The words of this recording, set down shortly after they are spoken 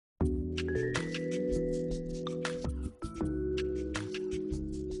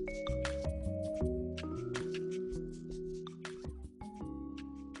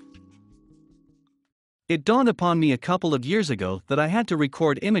It dawned upon me a couple of years ago that I had to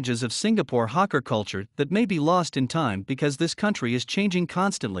record images of Singapore hawker culture that may be lost in time because this country is changing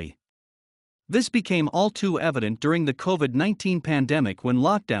constantly. This became all too evident during the COVID-19 pandemic when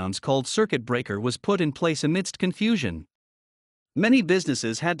lockdowns called circuit breaker was put in place amidst confusion. Many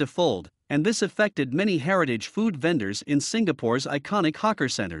businesses had to fold, and this affected many heritage food vendors in Singapore's iconic hawker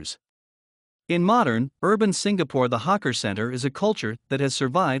centers. In modern, urban Singapore, the hawker center is a culture that has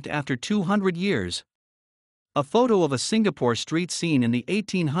survived after 200 years. A photo of a Singapore street scene in the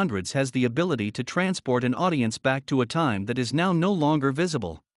 1800s has the ability to transport an audience back to a time that is now no longer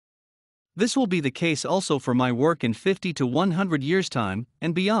visible. This will be the case also for my work in 50 to 100 years' time,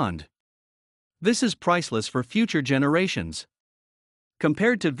 and beyond. This is priceless for future generations.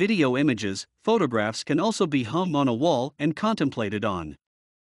 Compared to video images, photographs can also be hung on a wall and contemplated on.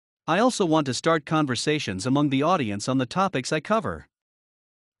 I also want to start conversations among the audience on the topics I cover.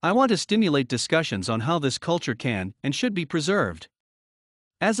 I want to stimulate discussions on how this culture can and should be preserved.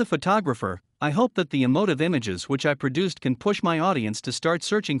 As a photographer, I hope that the emotive images which I produced can push my audience to start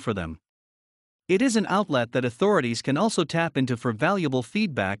searching for them. It is an outlet that authorities can also tap into for valuable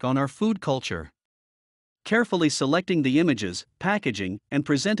feedback on our food culture. Carefully selecting the images, packaging, and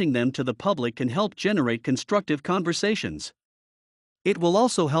presenting them to the public can help generate constructive conversations. It will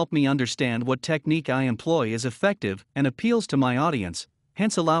also help me understand what technique I employ is effective and appeals to my audience,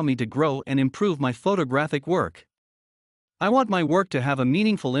 hence allow me to grow and improve my photographic work. I want my work to have a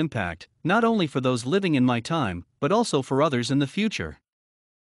meaningful impact, not only for those living in my time, but also for others in the future.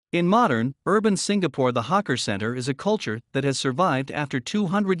 In modern, urban Singapore, the hawker center is a culture that has survived after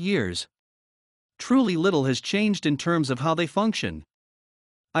 200 years. Truly little has changed in terms of how they function.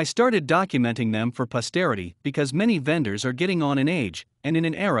 I started documenting them for posterity because many vendors are getting on in age, and in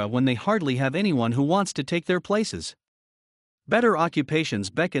an era when they hardly have anyone who wants to take their places. Better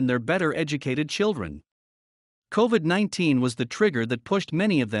occupations beckon their better educated children. COVID-19 was the trigger that pushed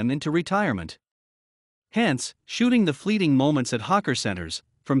many of them into retirement. Hence, shooting the fleeting moments at hawker centers,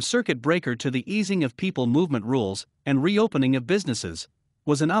 from circuit breaker to the easing of people movement rules and reopening of businesses,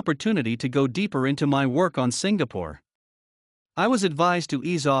 was an opportunity to go deeper into my work on Singapore. I was advised to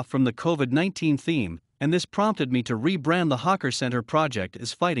ease off from the COVID-19 theme, and this prompted me to rebrand the Hawker Center project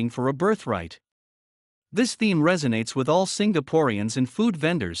as Fighting for a Birthright. This theme resonates with all Singaporeans and food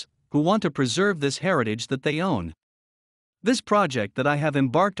vendors who want to preserve this heritage that they own. This project that I have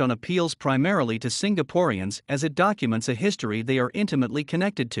embarked on appeals primarily to Singaporeans as it documents a history they are intimately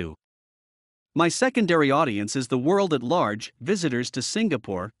connected to. My secondary audience is the world at large, visitors to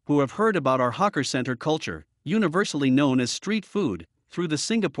Singapore who have heard about our hawker center culture, universally known as street food, through the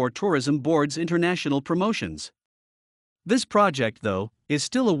Singapore Tourism Board's international promotions. This project, though, is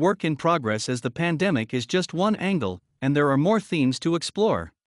still a work in progress as the pandemic is just one angle, and there are more themes to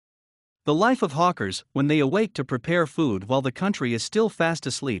explore. The life of hawkers, when they awake to prepare food while the country is still fast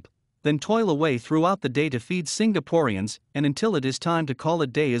asleep, then toil away throughout the day to feed Singaporeans, and until it is time to call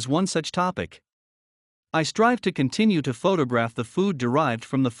it day, is one such topic. I strive to continue to photograph the food derived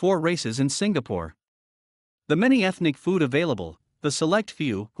from the 4 races in Singapore. The many ethnic food available, the select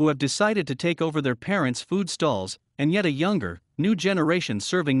few who have decided to take over their parents' food stalls, and yet a younger, new generation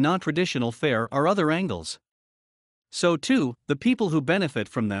serving non-traditional fare are other angles. So too, the people who benefit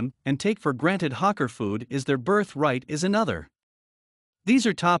from them and take for granted hawker food is their birthright is another. These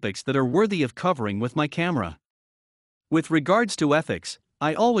are topics that are worthy of covering with my camera. With regards to ethics,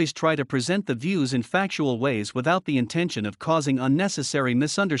 I always try to present the views in factual ways without the intention of causing unnecessary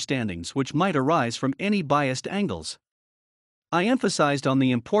misunderstandings which might arise from any biased angles. I emphasized on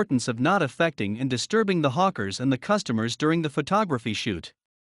the importance of not affecting and disturbing the hawkers and the customers during the photography shoot.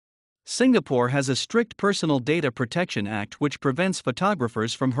 Singapore has a strict Personal Data Protection Act which prevents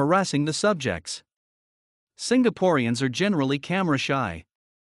photographers from harassing the subjects. Singaporeans are generally camera shy.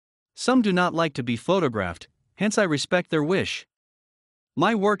 Some do not like to be photographed, hence I respect their wish.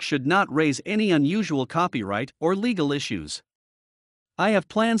 My work should not raise any unusual copyright or legal issues. I have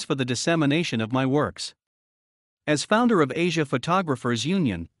plans for the dissemination of my works. As founder of Asia Photographers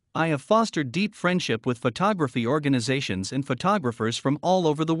Union, I have fostered deep friendship with photography organizations and photographers from all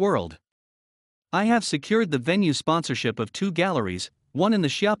over the world. I have secured the venue sponsorship of 2 galleries, one in the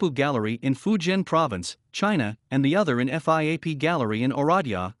Xiapu Gallery in Fujian Province, China, and the other in FIAP Gallery in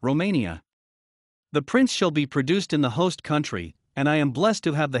Oradea, Romania. The prints shall be produced in the host country, and I am blessed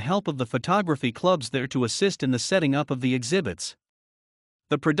to have the help of the photography clubs there to assist in the setting up of the exhibits.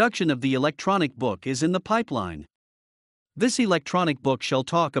 The production of the electronic book is in the pipeline. This electronic book shall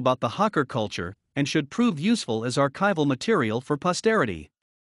talk about the hawker culture and should prove useful as archival material for posterity.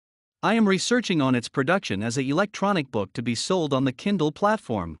 I am researching on its production as an electronic book to be sold on the Kindle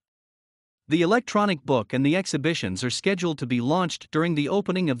platform. The electronic book and the exhibitions are scheduled to be launched during the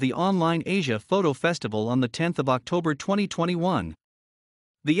opening of the online Asia Photo Festival on the 10th of October 2021.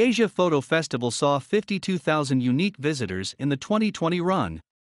 The Asia Photo Festival saw 52,000 unique visitors in the 2020 run.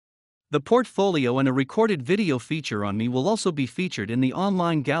 The portfolio and a recorded video feature on me will also be featured in the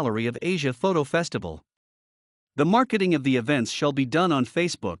online gallery of Asia Photo Festival. The marketing of the events shall be done on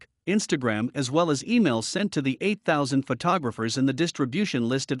Facebook, Instagram, as well as emails sent to the 8,000 photographers in the distribution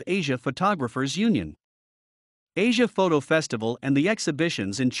list of Asia Photographers Union. Asia Photo Festival and the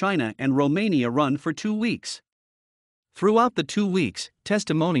exhibitions in China and Romania run for 2 weeks. Throughout the 2 weeks,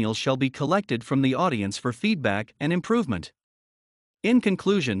 testimonials shall be collected from the audience for feedback and improvement. In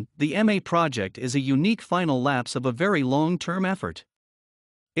conclusion, the MA project is a unique final lapse of a very long-term effort.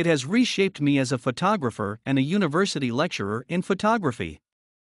 It has reshaped me as a photographer and a university lecturer in photography.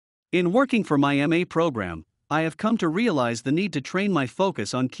 In working for my MA program, I have come to realize the need to train my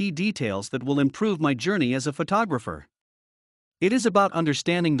focus on key details that will improve my journey as a photographer. It is about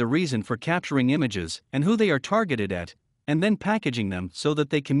understanding the reason for capturing images and who they are targeted at, and then packaging them so that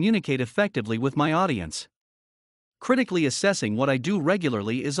they communicate effectively with my audience. Critically assessing what I do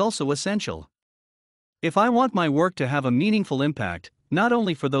regularly is also essential. If I want my work to have a meaningful impact, not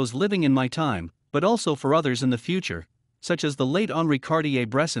only for those living in my time, but also for others in the future, such as the late Henri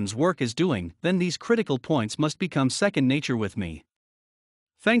Cartier-Bresson's work is doing, then these critical points must become second nature with me.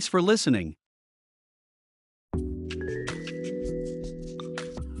 Thanks for listening.